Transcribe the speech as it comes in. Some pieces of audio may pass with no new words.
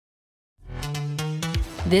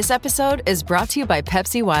This episode is brought to you by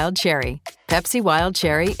Pepsi Wild Cherry. Pepsi Wild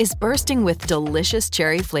Cherry is bursting with delicious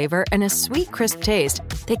cherry flavor and a sweet, crisp taste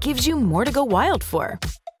that gives you more to go wild for.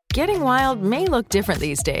 Getting wild may look different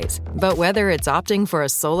these days, but whether it's opting for a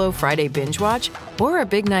solo Friday binge watch or a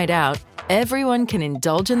big night out, everyone can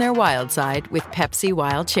indulge in their wild side with Pepsi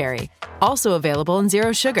Wild Cherry. Also available in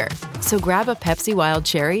Zero Sugar. So grab a Pepsi Wild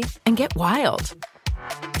Cherry and get wild.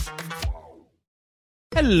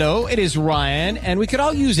 Hello, it is Ryan, and we could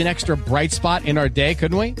all use an extra bright spot in our day,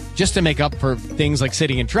 couldn't we? Just to make up for things like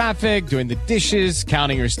sitting in traffic, doing the dishes,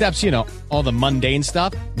 counting your steps, you know, all the mundane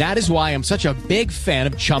stuff. That is why I'm such a big fan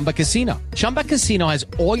of Chumba Casino. Chumba Casino has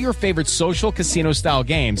all your favorite social casino-style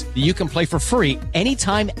games that you can play for free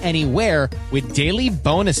anytime, anywhere with daily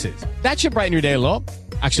bonuses. That should brighten your day a little.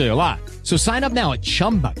 Actually, a lot. So sign up now at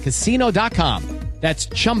ChumbaCasino.com. That's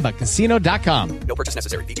ChumbaCasino.com. No purchase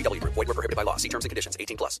necessary. VGW Group. Void where prohibited by law. See terms and conditions.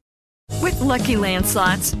 18+. With Lucky Land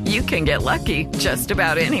Slots, you can get lucky just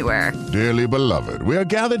about anywhere. Dearly beloved, we are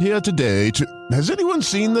gathered here today to... Has anyone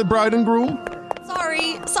seen the bride and groom?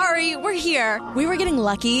 Sorry, we're here. We were getting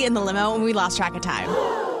lucky in the limo and we lost track of time.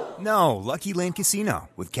 No, Lucky Land Casino.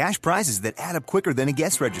 With cash prizes that add up quicker than a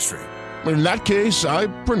guest registry. In that case, I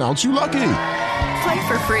pronounce you lucky. Play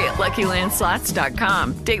for free at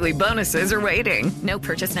LuckyLandSlots.com. Daily bonuses are waiting. No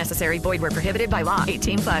purchase necessary. Void where prohibited by law.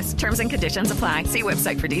 18+. Terms and conditions apply. See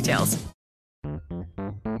website for details.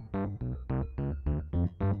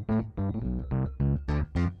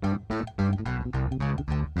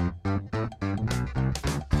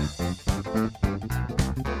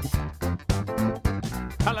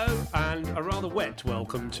 Hello and a rather wet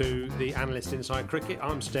welcome to the Analyst Inside Cricket.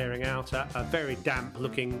 I'm staring out at a very damp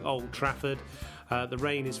looking Old Trafford. The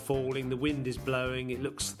rain is falling, the wind is blowing, it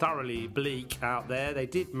looks thoroughly bleak out there. They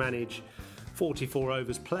did manage 44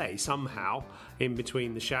 overs play somehow in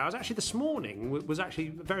between the showers. Actually, this morning was actually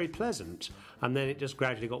very pleasant, and then it just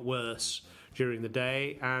gradually got worse during the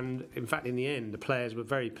day. And in fact, in the end, the players were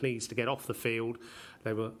very pleased to get off the field.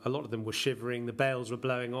 A lot of them were shivering, the bails were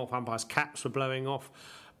blowing off, umpires' caps were blowing off,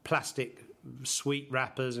 plastic sweet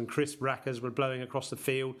wrappers and crisp wrappers were blowing across the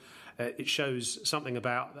field. It shows something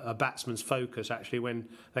about a batsman's focus, actually, when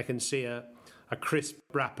they can see a crisp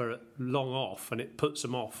wrapper long off and it puts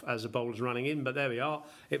them off as the bowler's running in. But there we are.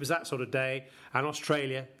 It was that sort of day. And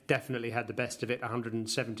Australia definitely had the best of it,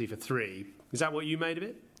 170 for 3. Is that what you made of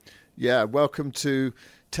it? Yeah, welcome to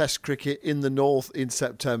Test cricket in the north in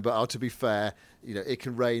September. To be fair, you know, it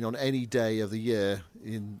can rain on any day of the year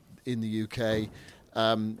in the UK.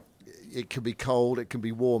 It can be cold, it can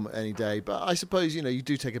be warm any day, but I suppose, you know, you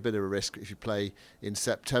do take a bit of a risk if you play in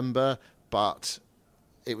September, but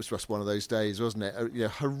it was just one of those days, wasn't it? A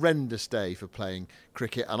horrendous day for playing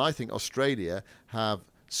cricket, and I think Australia have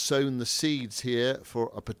sown the seeds here for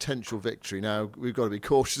a potential victory. Now, we've got to be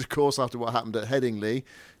cautious, of course, after what happened at Headingley,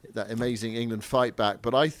 that amazing England fight back,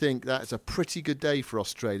 but I think that's a pretty good day for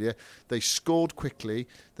Australia. They scored quickly,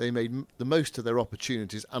 they made the most of their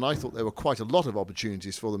opportunities, and I thought there were quite a lot of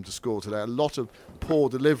opportunities for them to score today, a lot of poor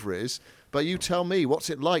deliveries. But you tell me, what's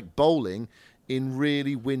it like bowling in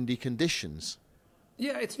really windy conditions?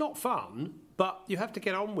 Yeah, it's not fun, but you have to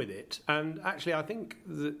get on with it. And actually, I think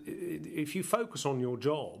that if you focus on your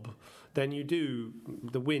job, then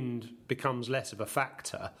the wind becomes less of a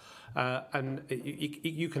factor, and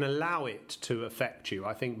you can allow it to affect you,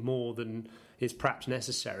 I think, more than is perhaps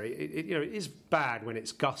necessary. It is bad when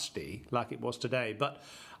it's gusty, like it was today, but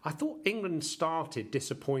I thought England started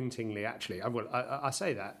disappointingly, actually. I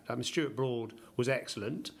say that. Stuart Broad was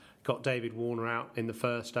excellent, got David Warner out in the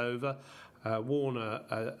first over.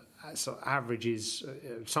 Warner averages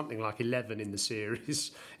something like 11 in the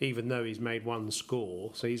series, even though he's made one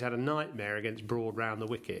score. So he's had a nightmare against Broad round the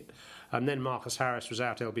wicket. And then Marcus Harris was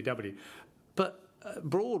out LBW. But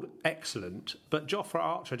Broad, excellent, but Jofra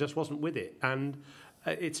Archer just wasn't with it. And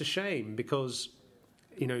it's a shame because,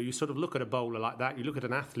 you know, you sort of look at a bowler like that, you look at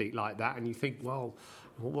an athlete like that, and you think, well,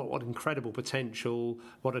 what incredible potential,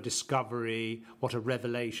 what a discovery, what a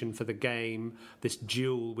revelation for the game. This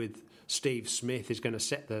duel with Steve Smith is going to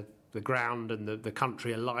set the ground and the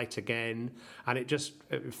country alight again. And it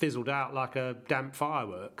fizzled out like a damp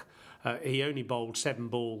firework. He only bowled 7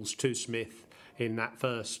 balls to Smith in that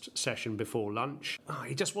first session before lunch.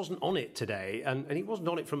 He just wasn't on it today, and he wasn't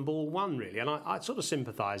on it from ball one, really. And I sort of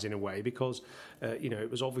sympathise in a way because,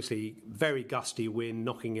 it was obviously very gusty wind,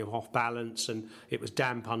 knocking him off balance, and it was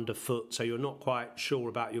damp underfoot, so you're not quite sure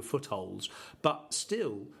about your footholds. But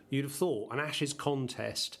still, you'd have thought an Ashes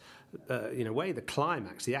contest, in a way, the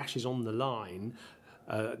climax, the Ashes on the line,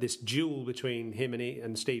 this duel between him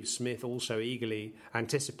and Steve Smith also eagerly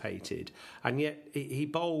anticipated, and yet he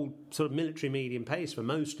bowled sort of military medium pace for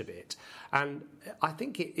most of it. And I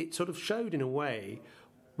think it sort of showed in a way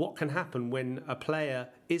what can happen when a player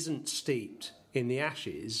isn't steeped in the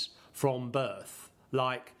Ashes from birth,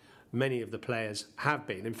 like many of the players have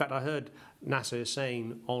been. In fact, I heard Nasser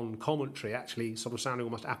Hussain on commentary actually sort of sounding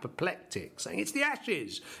almost apoplectic, saying, it's the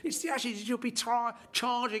Ashes, you'll be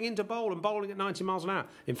charging into bowl and bowling at 90 miles an hour.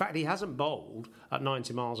 In fact, he hasn't bowled at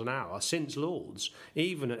 90 miles an hour since Lords.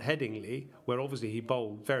 Even at Headingley, where obviously he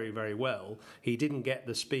bowled very, very well, he didn't get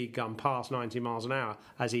the speed gun past 90 miles an hour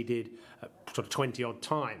as he did sort of 20-odd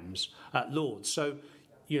times at Lords. So,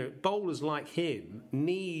 bowlers like him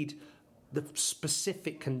need the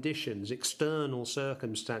specific conditions, external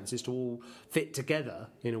circumstances to all fit together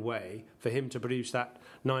in a way for him to produce that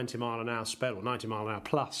 90 mile an hour spell or 90 mile an hour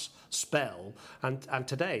plus spell. And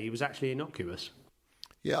today he was actually innocuous.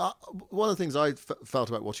 Yeah, one of the things I felt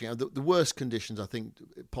about watching it, the worst conditions I think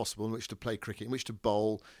possible in which to play cricket, in which to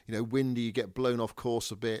bowl, windy, you get blown off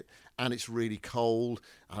course a bit, and it's really cold.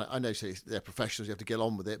 I know they're professionals, you have to get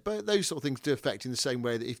on with it, but those sort of things do affect in the same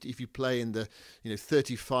way that if you play in the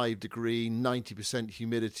 35 degree, 90%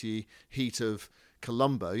 humidity heat of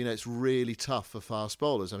Colombo, it's really tough for fast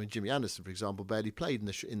bowlers. I mean, Jimmy Anderson, for example, barely played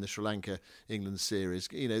in the Sri Lanka England series.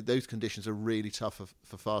 Those conditions are really tough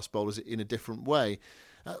for fast bowlers in a different way.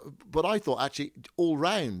 But I thought actually all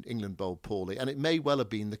round England bowled poorly, and it may well have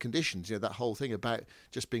been the conditions. That whole thing about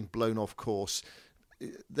just being blown off course.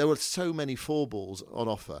 There were so many 4 balls on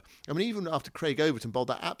offer. I mean, even after Craig Overton bowled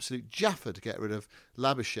that absolute jaffer to get rid of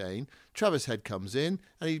Labuschagne, Travis Head comes in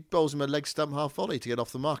and he bowls him a leg stump half volley to get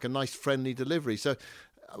off the mark, a nice friendly delivery. So,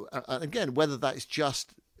 again, whether that is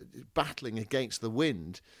just battling against the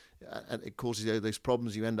wind, and it causes those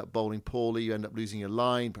problems, you end up bowling poorly, you end up losing your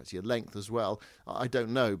line, perhaps your length as well. I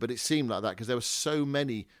don't know, but it seemed like that because there were so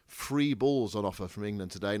many free balls on offer from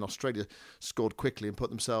England today, and Australia scored quickly and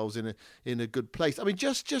put themselves in a good place. I mean,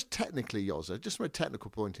 just technically, Yozza, just from a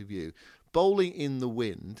technical point of view, bowling in the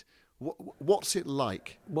wind, what's it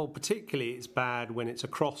like? Well, particularly it's bad when it's a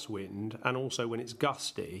crosswind and also when it's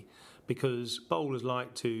gusty, because bowlers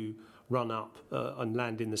like to run up and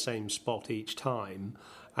land in the same spot each time.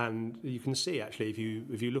 And you can see, actually,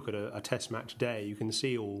 if you look at a test match day, you can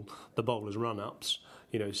see all the bowlers' run-ups,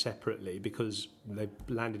 separately, because they've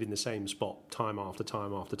landed in the same spot time after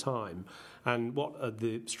time after time. And what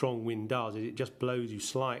the strong wind does is it just blows you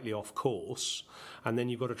slightly off course, and then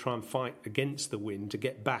you've got to try and fight against the wind to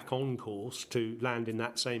get back on course to land in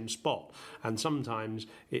that same spot. And sometimes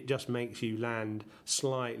it just makes you land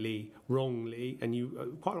slightly wrongly, and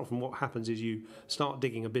you quite often what happens is you start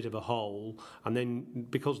digging a bit of a hole, and then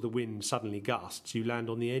because the wind suddenly gusts, you land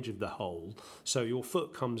on the edge of the hole, so your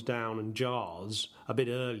foot comes down and jars a bit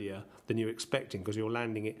earlier than you're expecting because you're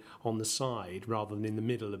landing it on the side rather than in the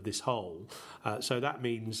middle of this hole. So that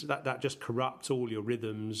means that just corrupts all your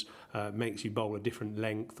rhythms, makes you bowl a different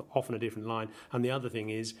length, often a different line. And the other thing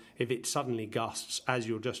is, if it suddenly gusts as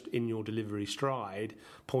you're just in your delivery stride,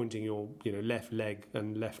 pointing your left leg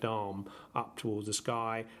and left arm up towards the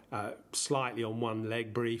sky, slightly on one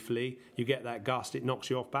leg briefly, you get that gust, it knocks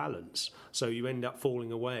you off balance. So you end up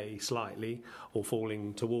falling away slightly or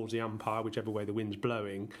falling towards the umpire, whichever way the wind's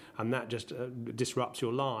blowing, and that just disrupts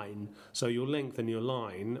your line. So your length and your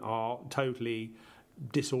line are totally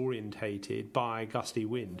disorientated by gusty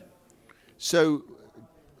wind. So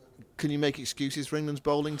can you make excuses for England's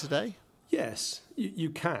bowling today? Yes, you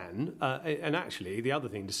can. And actually, the other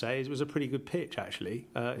thing to say is it was a pretty good pitch, actually.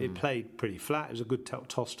 It played pretty flat. It was a good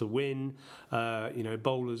toss to win.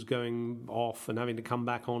 Bowlers going off and having to come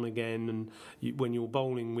back on again. And when you're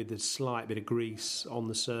bowling with a slight bit of grease on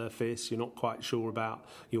the surface, you're not quite sure about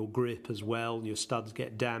your grip as well. Your studs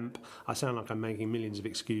get damp. I sound like I'm making millions of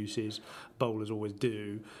excuses. Bowlers always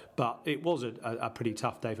do. But it was a pretty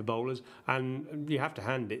tough day for bowlers. And you have to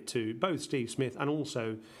hand it to both Steve Smith and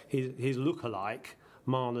also his lookalike,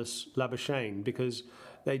 Marnus Labuschagne, because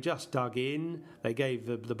they just dug in, they gave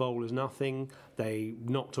the bowlers nothing, they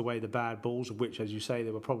knocked away the bad balls, of which, as you say,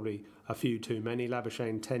 there were probably a few too many.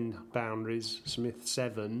 Labuschagne 10 boundaries, Smith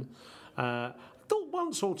 7. I thought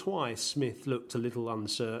once or twice Smith looked a little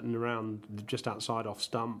uncertain around just outside off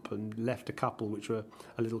stump and left a couple which were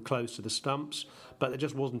a little close to the stumps, but there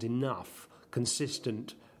just wasn't enough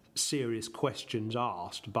consistent serious questions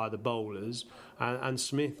asked by the bowlers, and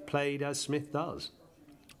Smith played as Smith does.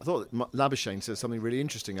 I thought Labuschagne said something really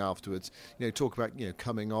interesting afterwards. Talk about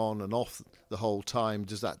coming on and off the whole time.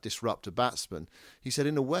 Does that disrupt a batsman? He said,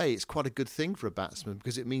 in a way, it's quite a good thing for a batsman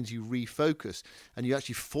because it means you refocus and you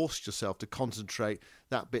actually force yourself to concentrate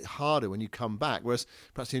that bit harder when you come back. Whereas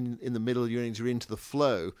perhaps in the middle of your innings, you're into the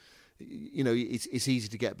flow. It's easy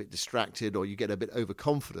to get a bit distracted or you get a bit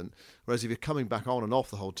overconfident. Whereas if you're coming back on and off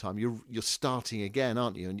the whole time, you're starting again,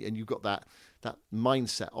 aren't you? And you've got that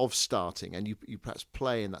mindset of starting, and you perhaps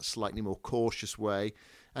play in that slightly more cautious way,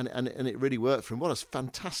 and it really worked for him. What a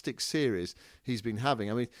fantastic series he's been having.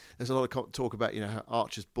 I mean, there's a lot of talk about how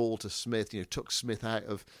Archer's ball to Smith, took Smith out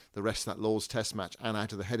of the rest of that Lord's Test match and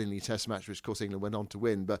out of the Headingley Test match, which of course England went on to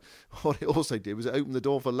win. But what it also did was it opened the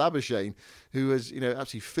door for Labuschagne, who has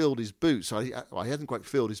actually filled his boots. So he hasn't quite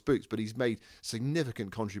filled his boots, but he's made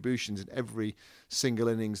significant contributions in every single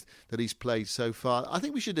innings that he's played so far. I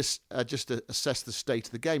think we should just assess the state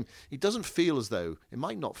of the game. It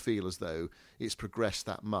might not feel as though it's progressed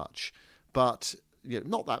that much, but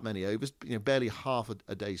not that many overs, barely half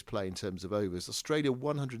a day's play in terms of overs. Australia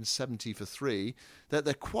 170 for 3.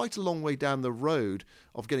 They're quite a long way down the road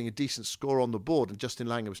of getting a decent score on the board. And Justin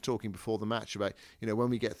Langer was talking before the match about, when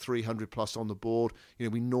we get 300 plus on the board,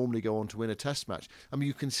 we normally go on to win a test match. I mean,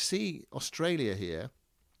 you can see Australia here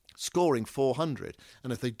scoring 400.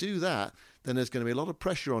 And if they do that, then there's going to be a lot of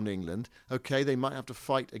pressure on England. OK, they might have to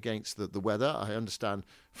fight against the weather. I understand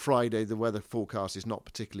Friday the weather forecast is not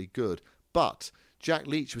particularly good. But Jack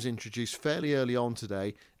Leach was introduced fairly early on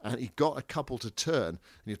today, and he got a couple to turn. And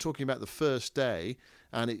you're talking about the first day,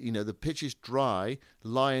 and the pitch is dry.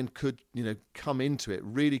 Lyon could come into it,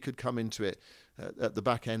 really could come into it at the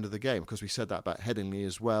back end of the game, because we said that about Headingley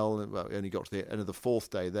as well. Well, we only got to the end of the fourth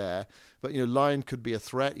day there. But, Lyon could be a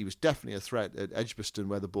threat. He was definitely a threat at Edgbaston,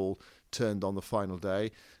 where the ball turned on the final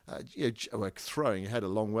day. We're throwing ahead a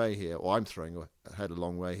long way here, or I'm throwing ahead a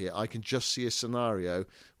long way here. I can just see a scenario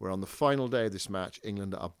where on the final day of this match,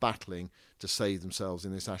 England are battling to save themselves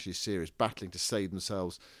in this Ashes series, battling to save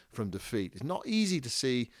themselves from defeat. It's not easy to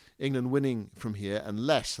see England winning from here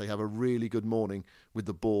unless they have a really good morning with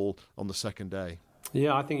the ball on the second day.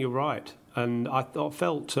 Yeah, I think you're right. And I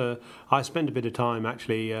felt I spent a bit of time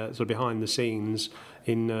actually sort of behind the scenes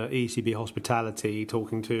in ECB hospitality,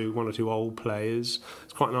 talking to one or two old players.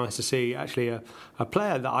 It's quite nice to see actually a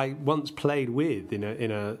player that I once played with in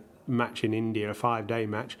a match in India, a 5-day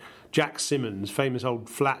match, Jack Simmons, famous old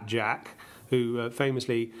flat Jack, who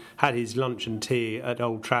famously had his lunch and tea at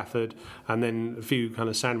Old Trafford and then a few kind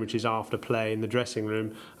of sandwiches after play in the dressing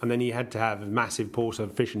room, and then he had to have a massive portion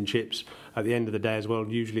of fish and chips at the end of the day as well,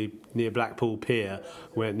 usually near Blackpool Pier,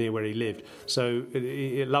 near where he lived. So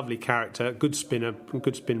a lovely character, good spinner,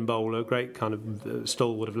 good spin bowler, great kind of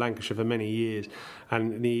stalwart of Lancashire for many years,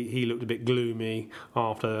 and he looked a bit gloomy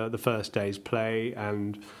after the first day's play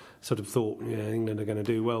and sort of thought, England are going to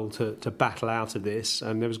do well to battle out of this.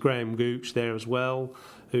 And there was Graham Gooch there as well,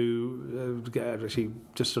 who actually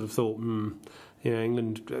just sort of thought,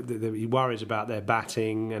 England, he worries about their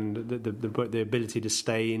batting and the ability to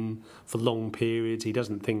stay in for long periods. He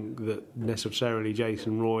doesn't think that necessarily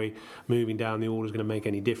Jason Roy moving down the order is going to make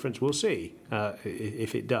any difference. We'll see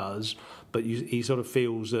if it does. But he sort of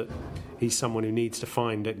feels that he's someone who needs to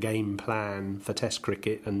find a game plan for Test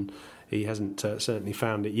cricket, and he hasn't certainly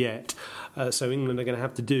found it yet. So England are going to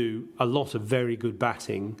have to do a lot of very good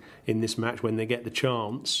batting in this match when they get the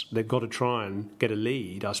chance. They've got to try and get a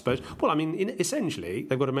lead, I suppose. Well, I mean, essentially,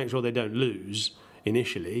 they've got to make sure they don't lose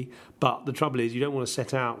initially. But the trouble is, you don't want to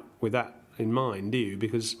set out with that in mind, do you?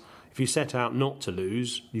 Because if you set out not to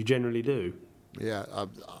lose, you generally do. Yeah,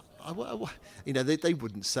 they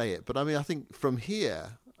wouldn't say it. But, I mean, I think from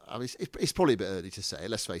here, I mean, it's probably a bit early to say.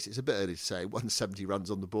 Let's face it, it's a bit early to say. 170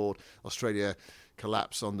 runs on the board. Australia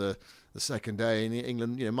collapse on the second day, and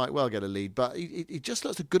England might well get a lead. But it just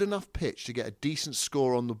looks a good enough pitch to get a decent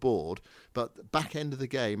score on the board. But the back end of the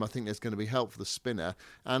game, I think there's going to be help for the spinner.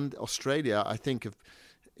 And Australia, I think,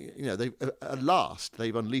 at last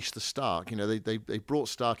they've unleashed the Stark. They brought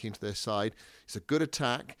Stark into their side. It's a good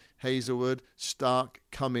attack. Hazelwood, Stark,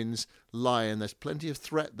 Cummins, Lyon. There's plenty of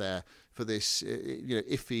threat there for this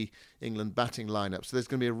iffy England batting lineup. So there's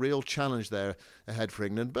going to be a real challenge there ahead for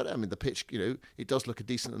England. But I mean, the pitch, it does look a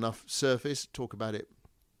decent enough surface. Talk about it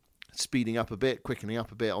speeding up a bit, quickening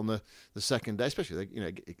up a bit on the second day, especially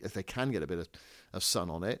if they can get a bit of sun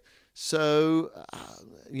on it. So,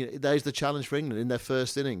 there's the challenge for England in their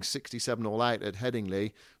first innings, 67 all out at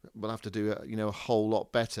Headingley. We'll have to do a whole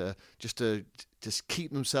lot better just to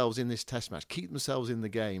keep themselves in this Test match, keep themselves in the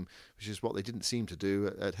game, which is what they didn't seem to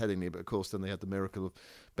do at Headingley. But of course, then they had the miracle of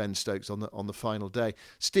Ben Stokes on the final day.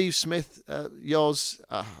 Steve Smith, Yoz,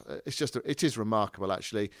 it is remarkable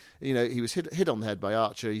actually. He was hit on the head by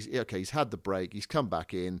Archer. He's had the break. He's come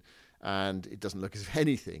back in, and it doesn't look as if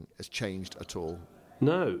anything has changed at all.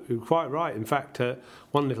 No, you're quite right. In fact,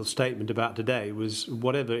 one little statement about today was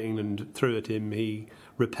whatever England threw at him, he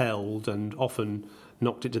repelled and often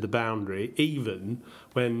knocked it to the boundary, even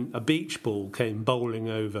when a beach ball came bowling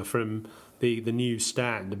over from the new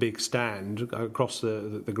stand, the big stand across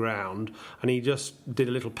the ground, and he just did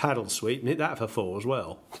a little paddle sweep and hit that for 4 as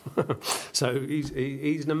well. So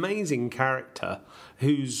he's an amazing character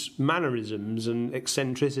whose mannerisms and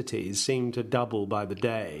eccentricities seem to double by the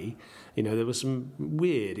day. There were some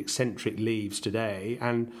weird eccentric leaves today,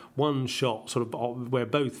 and one shot sort of where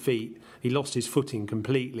both feet, he lost his footing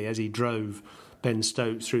completely as he drove Ben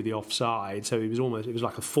Stokes through the offside, so it was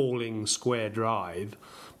like a falling square drive.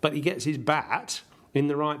 But he gets his bat in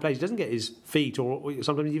the right place. He doesn't get his feet or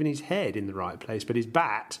sometimes even his head in the right place, but his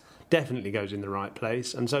bat definitely goes in the right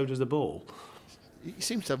place, and so does the ball. He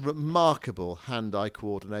seems to have remarkable hand-eye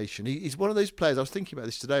coordination. He's one of those players, I was thinking about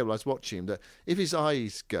this today while I was watching him, that if his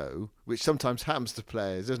eyes go, which sometimes happens to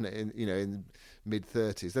players, doesn't it, in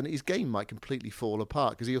mid-30s, then his game might completely fall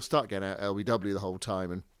apart because he'll start getting out LBW the whole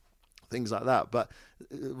time and things like that. But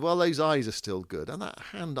while those eyes are still good, and that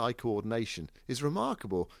hand-eye coordination is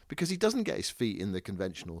remarkable because he doesn't get his feet in the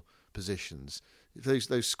conventional positions.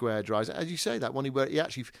 Those square drives, as you say, that one where he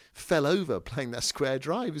actually fell over playing that square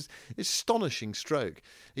drive is astonishing stroke.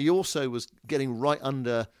 He also was getting right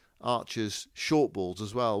under Archer's short balls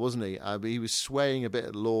as well, wasn't he? He was swaying a bit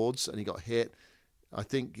at Lords and he got hit. I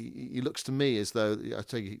think he looks to me as though, I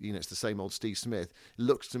tell you, it's the same old Steve Smith. It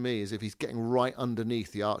looks to me as if he's getting right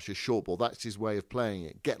underneath the Archer's short ball. That's his way of playing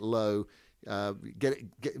it. Get low,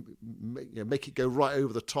 make it go right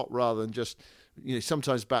over the top rather than just.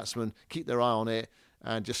 Sometimes batsmen keep their eye on it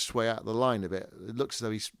and just sway out the line a bit. It looks as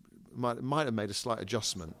though he might have made a slight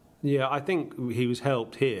adjustment. Yeah, I think he was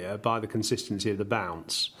helped here by the consistency of the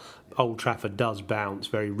bounce. Old Trafford does bounce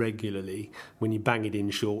very regularly. When you bang it in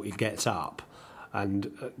short, it gets up.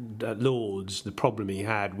 And at Lords, the problem he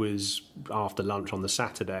had was after lunch on the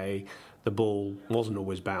Saturday, the ball wasn't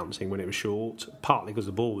always bouncing when it was short, partly because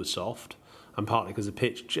the ball was soft, and partly because the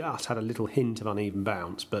pitch just had a little hint of uneven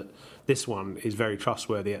bounce. But this one is very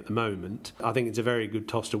trustworthy at the moment. I think it's a very good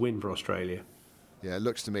toss to win for Australia. Yeah, it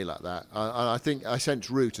looks to me like that. I think I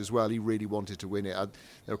sense Root as well. He really wanted to win it.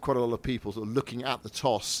 There were quite a lot of people sort of looking at the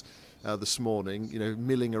toss this morning,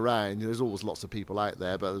 milling around. There's always lots of people out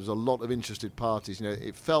there, but there's a lot of interested parties.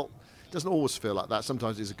 It doesn't always feel like that.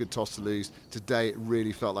 Sometimes it's a good toss to lose. Today it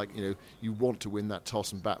really felt like you want to win that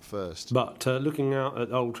toss and bat first. But looking out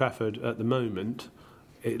at Old Trafford at the moment,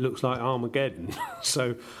 it looks like Armageddon.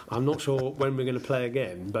 So I'm not sure when we're going to play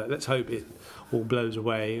again, but let's hope it all blows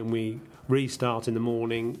away and we restart in the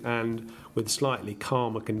morning, and with slightly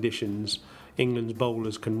calmer conditions, England's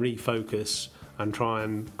bowlers can refocus and try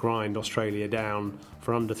and grind Australia down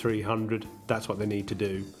for under 300. That's what they need to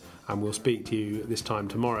do. And we'll speak to you this time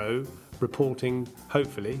tomorrow, reporting,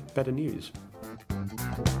 hopefully, better news.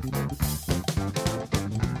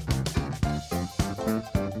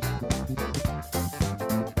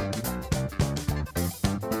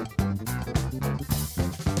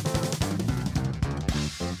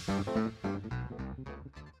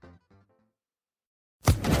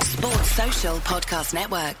 Sports Social Podcast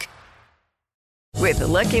Network. With the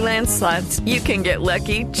Lucky Land Slots, you can get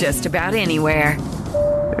lucky just about anywhere.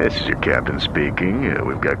 This is your captain speaking.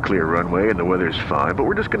 We've got clear runway and the weather's fine, but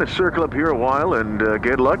we're just going to circle up here a while and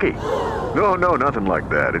get lucky. No, nothing like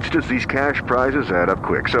that. It's just these cash prizes add up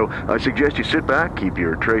quick. So I suggest you sit back, keep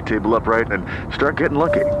your tray table upright, and start getting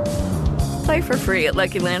lucky. Play for free at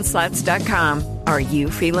LuckyLandSlots.com. Are you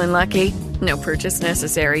feeling lucky? No purchase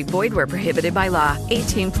necessary. Void where prohibited by law.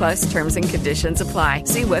 18+ terms and conditions apply.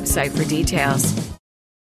 See website for details.